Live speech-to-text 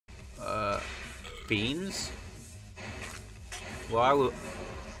beans? Why would...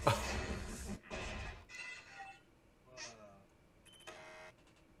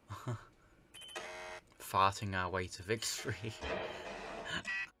 Farting our way to victory.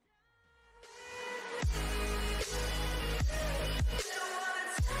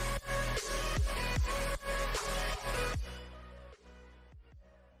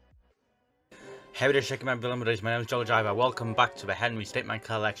 Hey there, checking my beloved. My name is JollyJiver. Welcome back to the Henry Stickmin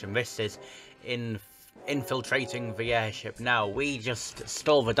collection. This is Infiltrating the Airship. Now, we just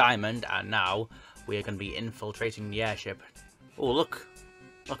stole the diamond, and now we are going to be infiltrating the airship. Oh, look.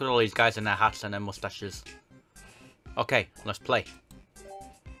 Look at all these guys in their hats and their mustaches. Okay, let's play.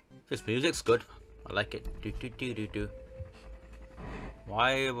 This music's good. I like it. Do do do do do.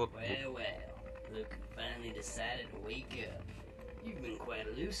 Why? Well, look who finally decided to wake up. You've been quite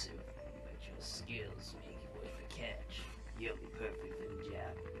elusive, but your skills make you worth the catch. You'll be perfect for the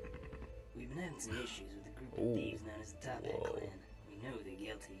job. We've been having some issues with a group of thieves known as the Top Hat Clan. We know they're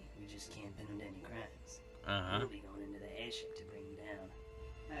guilty, we just can't pin them to any crimes. We'll be going into the airship to bring them down.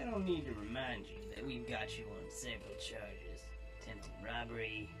 I don't need to remind you that we've got you on several charges. Attempted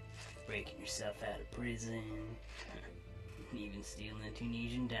robbery, breaking yourself out of prison, even stealing a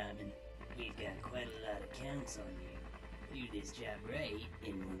Tunisian diamond. We've got quite a lot of counts on you. Do this job right,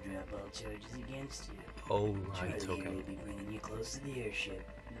 and we'll drop all charges against you. Oh, right, Charlie okay. will be bringing you close to the airship.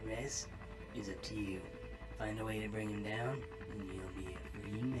 The rest is up to you. Find a way to bring him down, and you'll be a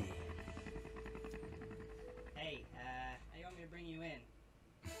free man. Hey, how you want me to bring you in?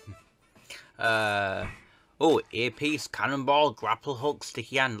 Oh, earpiece, cannonball, grapple hook,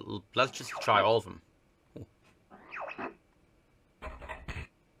 sticky hand. Let's just try all of them.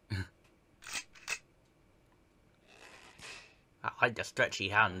 I like the stretchy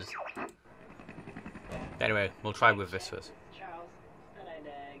hands. Anyway, we'll try with this first. Charles, thought I'd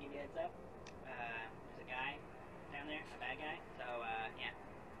give you a heads up. There's a guy down there, a bad guy. So, yeah.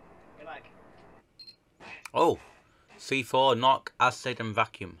 Good luck. Oh, C4, knock, acid, and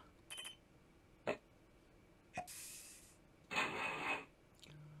vacuum.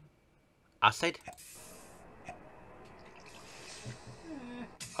 Acid?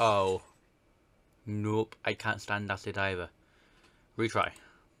 Oh. Nope, I can't stand acid either. Retry.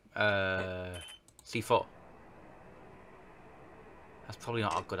 C4. That's probably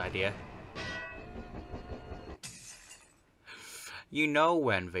not a good idea. You know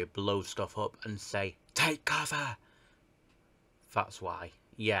when they blow stuff up and say, "Take cover!" That's why.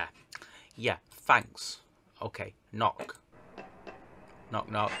 Yeah. Yeah, thanks. Okay, knock. Knock,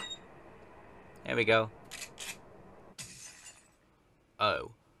 knock. Here we go.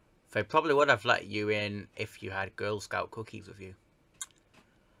 Oh. They probably would have let you in if you had Girl Scout cookies with you.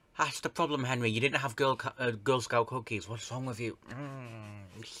 That's the problem, Henry. You didn't have Girl Scout cookies. What's wrong with you?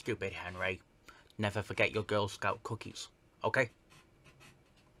 Stupid Henry. Never forget your Girl Scout cookies. Okay?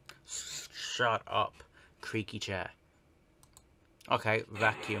 Shut up, creaky chair. Okay,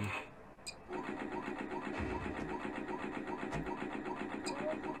 vacuum.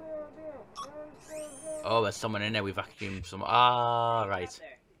 Oh, there's someone in there. We vacuumed some. Ah, right.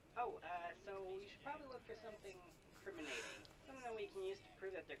 Oh, so we should probably look for something incriminating. Something that we can use to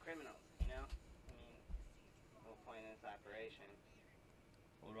prove that they're criminals, you know? I mean, the whole point of this operation.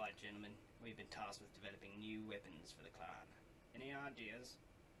 Alright, gentlemen. We've been tasked with developing new weapons for the clan. Any ideas?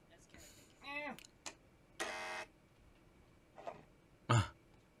 Let's get it.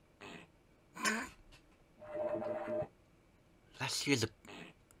 Let's use a...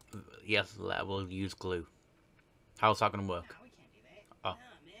 Yes, we'll use glue. How's that gonna work? No, we can't do that. Oh.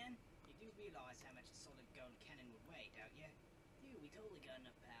 Nah, man. You do realize how much a solid gold cannon would weigh, don't you? Dude, we totally got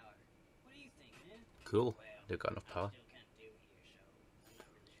enough power. What do you think, man? Cool. Well, They've got enough power. still can't do here, so I'm not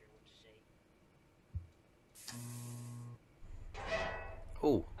really sure what to say.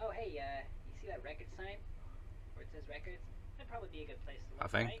 Oh, Oh, hey, you see that record sign? Where it says records? That'd probably be a good place to look, I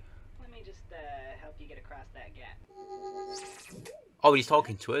think. right? Let me just, help you get across that gap. oh, he's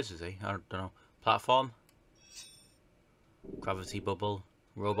talking to us, is he? I don't know. Platform. Gravity bubble.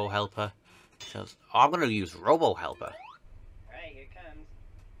 Robo helper. Oh, I'm gonna use Robo helper. Alright, here it comes.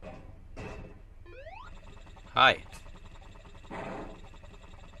 Hi.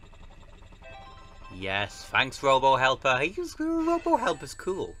 Yes, thanks, Robo helper. Hey, Robo helper's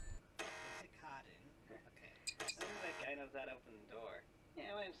cool. What's it caught in? Okay. Sounds like that guy knows how to open the door.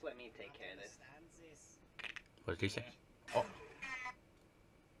 Yeah, why don't you just let me take care of this? What did he say? Oh.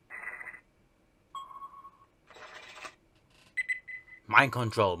 Mind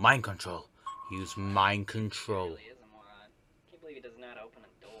control, mind control. Use mind control. He really is a moron. Can't believe he does not open a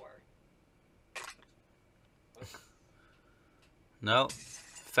door. No.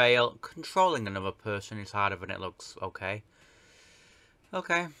 Fail. Controlling another person is harder than it looks. Okay.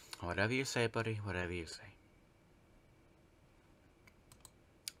 Okay. Whatever you say, buddy. Whatever you say.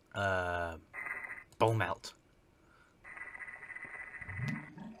 Bone melt.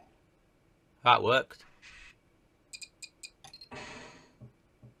 That worked.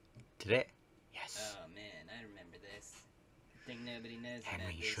 Did it? Yes. Oh man, I remember this. I think nobody knows Henry,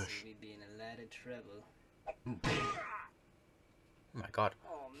 about this, shush. or we'd be in a lot of trouble. Oh my god.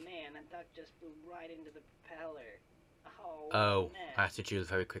 Oh man, that duck just flew right into the propeller. Oh, I have to choose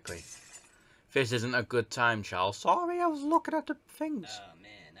very quickly. This isn't a good time, Charles. Sorry, I was looking at the things. Oh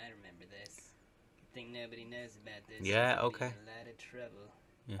man, I remember this. I think nobody knows about this. Yeah, or we'd okay. be in a lot of trouble.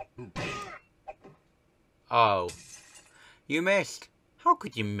 Yeah. Oh. You missed. How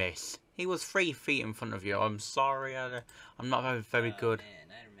could you miss? He was 3 feet in front of you. I'm sorry, I'm not very good. Oh man,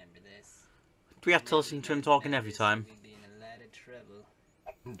 I remember this. Do we have to listen to him talking every time? We'd be in a lot of trouble.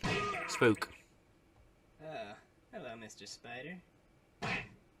 Spook. Oh, hello, Mr. Spider.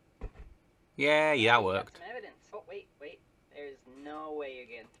 Yeah, that worked. Some evidence. Oh, wait. There's no way you're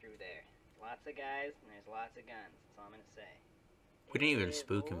getting through there. Lots of guys, and there's lots of guns. That's all I'm gonna say. We didn't even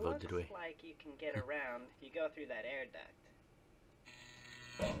spook him, though, did we? Looks like you can get around if you go through that air duct.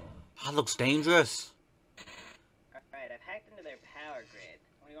 That looks dangerous. Alright, I've hacked into their power grid.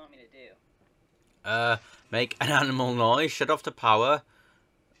 What do you want me to do? Make an animal noise, shut off the power.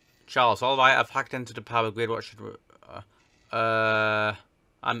 Charles, alright, I've hacked into the power grid, what should we...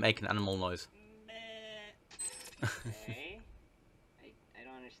 I'm making animal noise. Okay. I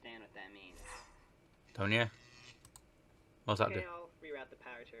don't understand what that means. Don't you? What's that do? Okay, I'll reroute the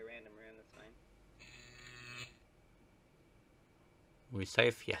power to a random room, that's fine. Are we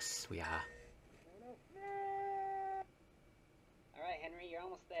safe? Yes, we are. Alright, Henry, you're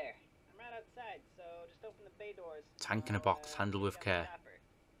almost there. I'm right outside, so just open the bay doors. Tank in a box, handle with got the care. chopper.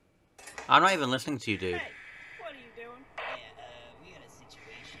 I'm not even listening to you, dude. Hey, what are you doing? Yeah, we got a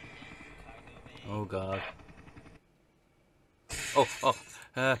situation in cargo bay. Oh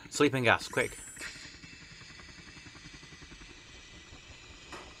god. Sleeping gas, quick.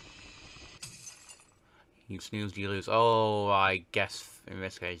 You snooze, you lose. Oh, I guess in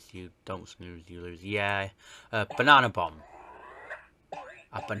this case you don't snooze, you lose. Yeah. Banana bomb.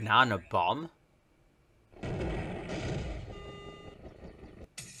 A banana bomb?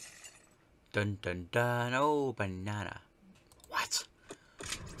 Dun dun dun. Oh, banana. What?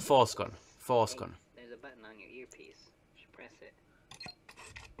 Force gun. Force gun. There's a button on your earpiece. You should press it.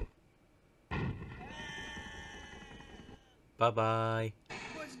 Bye bye.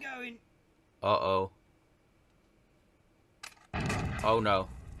 What's going? Uh-oh. Oh no.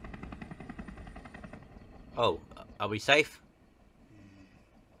 Oh, are we safe?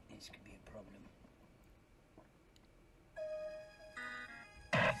 This could be a problem.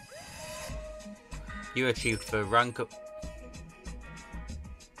 You achieved the rank up.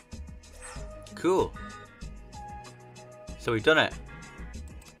 Cool. So we've done it.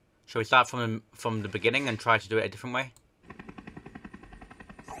 Shall we start from the beginning and try to do it a different way?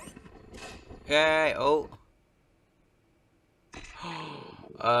 Yay! Oh.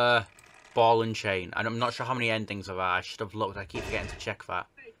 Ball and chain. And I'm not sure how many endings there are. I should have looked. I keep forgetting to check that.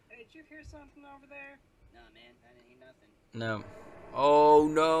 Hey, did you hear something over there? No, man. I didn't hear nothing. No. Oh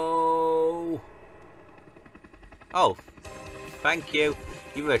no. Oh. Thank you.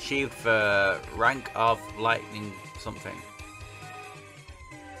 You've achieved the rank of lightning something.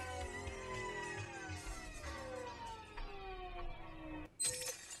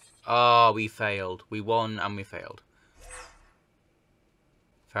 Oh, we failed. We won and we failed.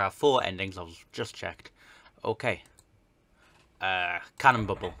 There are 4 endings, I've just checked. Okay. Cannon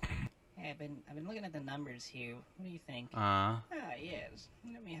bubble. Hey, I've been looking at the numbers here. What do you think? Yes.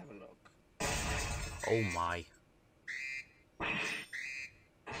 Let me have a look. Oh my. Go,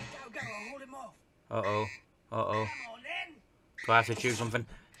 hold him off. Uh-oh. Uh-oh. Come on, then. Do I have to choose something?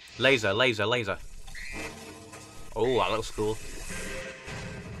 Laser, laser, laser. Oh, that looks cool.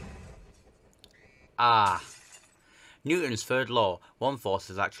 Ah. Newton's third law. One force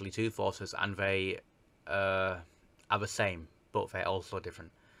is actually 2 forces, and they are the same, but they're also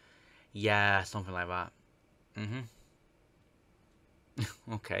different. Yeah, something like that.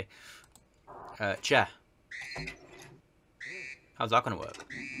 Okay. Chair. How's that gonna work?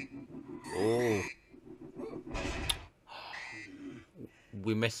 Oh.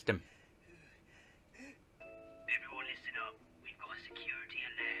 We missed him. Everyone listen up. We've got a security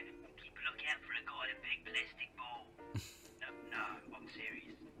alert. Keep a lookout for a guy in a big plastic ball. No, I'm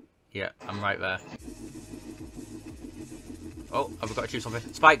serious. Yeah, I'm right there. Oh, have we got to choose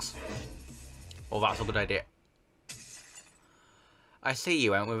something? Spikes! Oh, that's a good idea. I see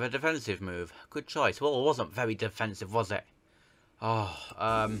you went with a defensive move. Good choice. Well, it wasn't very defensive, was it? Oh,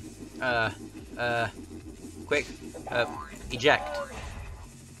 quick, eject.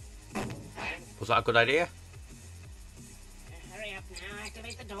 Was that a good idea? Hurry up now,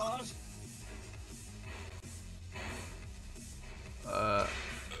 activate the doors.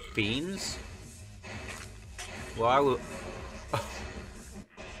 Beans? Why would...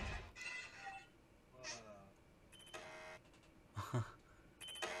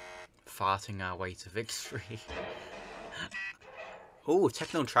 Farting our way to victory. Oh,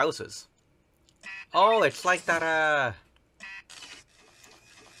 techno trousers. Oh, it's like that,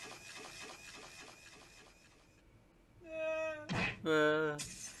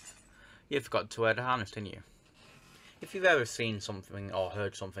 you forgot to wear the harness, didn't you? If you've ever seen something or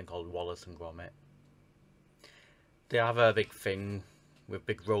heard something called Wallace and Gromit, they have a big thing with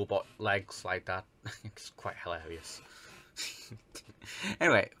big robot legs like that. It's quite hilarious.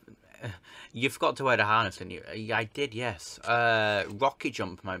 Anyway, you forgot to wear the harness, didn't you? Yeah, I did, yes. Rocket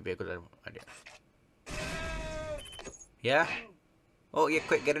jump might be a good idea. Yeah? Oh, yeah,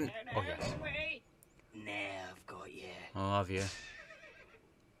 quick, get in. Oh, yes. Now I've got you. Oh, have you?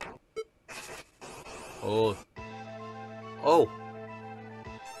 Oh. Oh.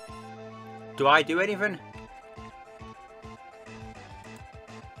 Do I do anything?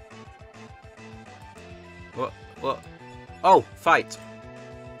 What? What? Oh, fight.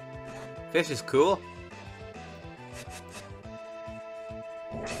 This is cool.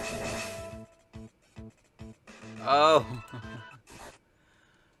 Oh.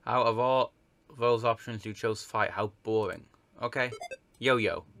 Out of all those options, you chose fight. How boring. Okay.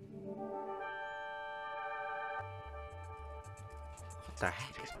 Yo-yo. What the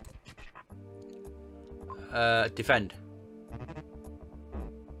heck? Defend.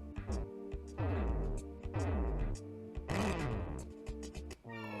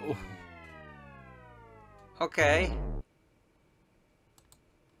 Oh. Okay.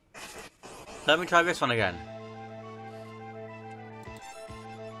 Let me try this one again.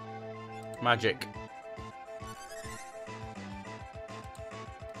 Magic.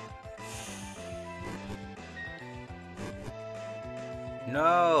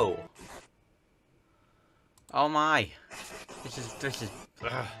 No. Oh my. This is.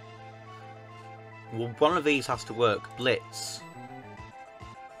 Ugh. Well, one of these has to work. Blitz.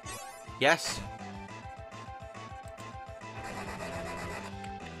 Yes.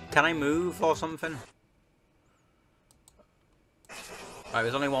 Can I move or something? Right,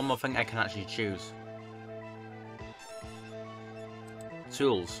 there's only one more thing I can actually choose.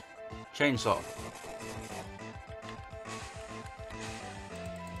 Tools. Chainsaw.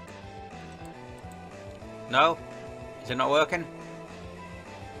 No? Is it not working?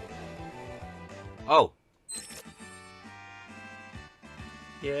 Oh.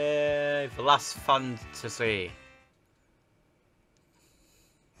 Yay, the last fantasy.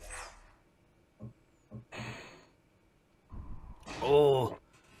 Oh,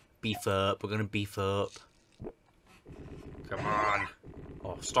 beef up. We're gonna beef up. Come on.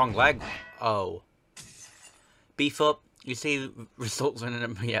 Oh, strong leg. Oh. Beef up. You see results in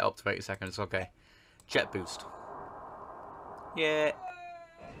it. Yeah, up to 80 seconds. Okay. Jet boost. Yeah.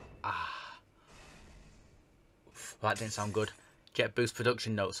 Ah. That didn't sound good. Jet boost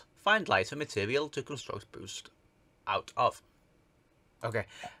production notes. Find lighter material to construct boost out of. Okay.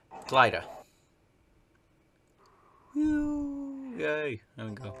 Glider. Woo. Yay. There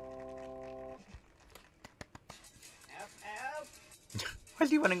we go. Help, help. Why is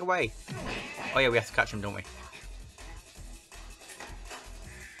he running away? Oh yeah, we have to catch him, don't we?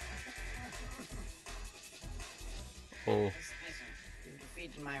 Oh. Listen, you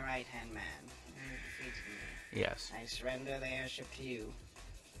defeated my right-hand man. You defeated me. Yes. I surrender the airship to you.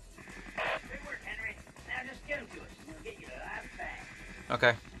 Good work, Henry. Now just get him to us, and we'll get you alive back.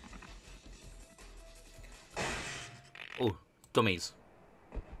 Okay. Oh, dummies.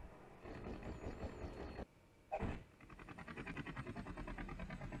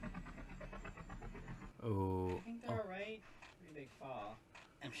 Oh. I think they're alright. Pretty big fall.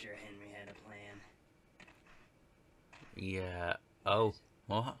 I'm sure Henry had a plan. Yeah. Oh.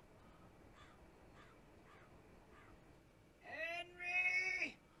 What?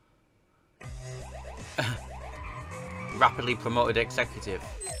 Henry! Rapidly promoted executive.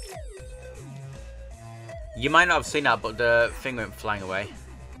 You might not have seen that, but the thing went flying away.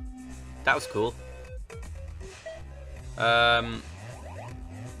 That was cool.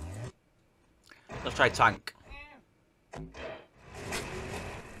 Let's try tank.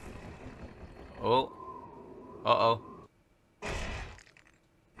 Oh. Uh-oh.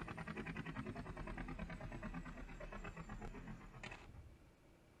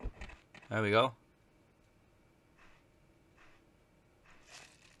 There we go.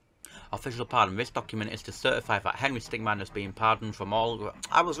 Official pardon. This document is to certify that Henry Stickmin has been pardoned from all...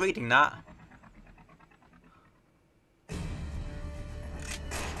 I was reading that.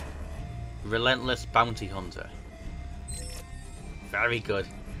 Relentless bounty hunter. Very good.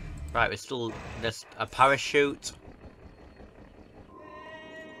 Right, we're still... There's a parachute.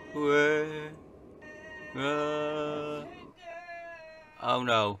 Oh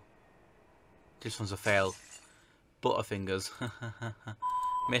no. This one's a fail. Butterfingers.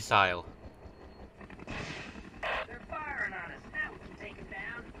 Missile. They're firing on us. Now we can take them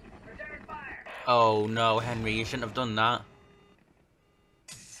down. Return fire. Oh no, Henry, you shouldn't have done that.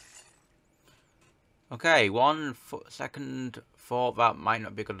 Okay, 1 second thought that might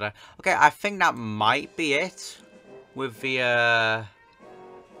not be a good idea. Okay, I think that might be it with the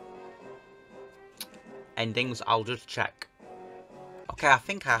endings. I'll just check. Okay, I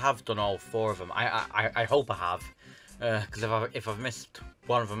think I have done all 4 of them. I hope I have, because if I've missed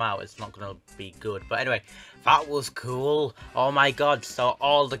one of them out, it's not gonna be good. But anyway, that was cool. Oh my god! So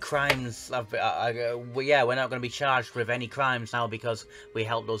all the crimes, yeah, we're not gonna be charged with any crimes now because we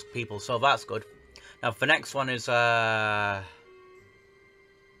helped those people. So that's good. Now, the next one is,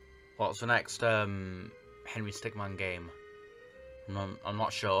 what's the next, Henry Stickmin game? I'm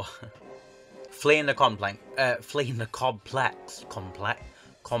not sure. Fleeing the complex. Fleeing the complex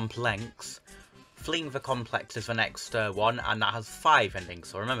is the next one, and that has 5 endings.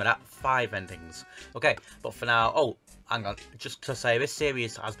 So remember that, 5 endings. Okay, but for now, oh, hang on. Just to say, this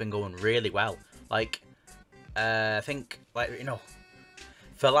series has been going really well. Like, I think, like, you know,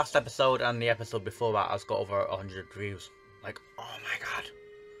 for the last episode and the episode before that, I've got over 100 views. Like, oh my god.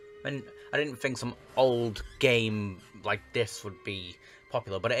 I didn't think some old game like this would be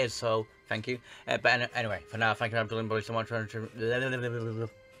popular, but it is, so thank you. But anyway, for now, thank you, my brilliant buddies, so much for...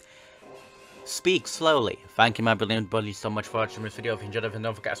 Speak slowly. Thank you, my brilliant buddies, so much for watching this video. If you enjoyed it,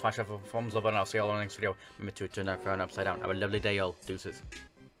 don't forget to smash that thumbs up, and I'll see you all in the next video. Remember to turn that phone upside down. Have a lovely day, y'all. Deuces.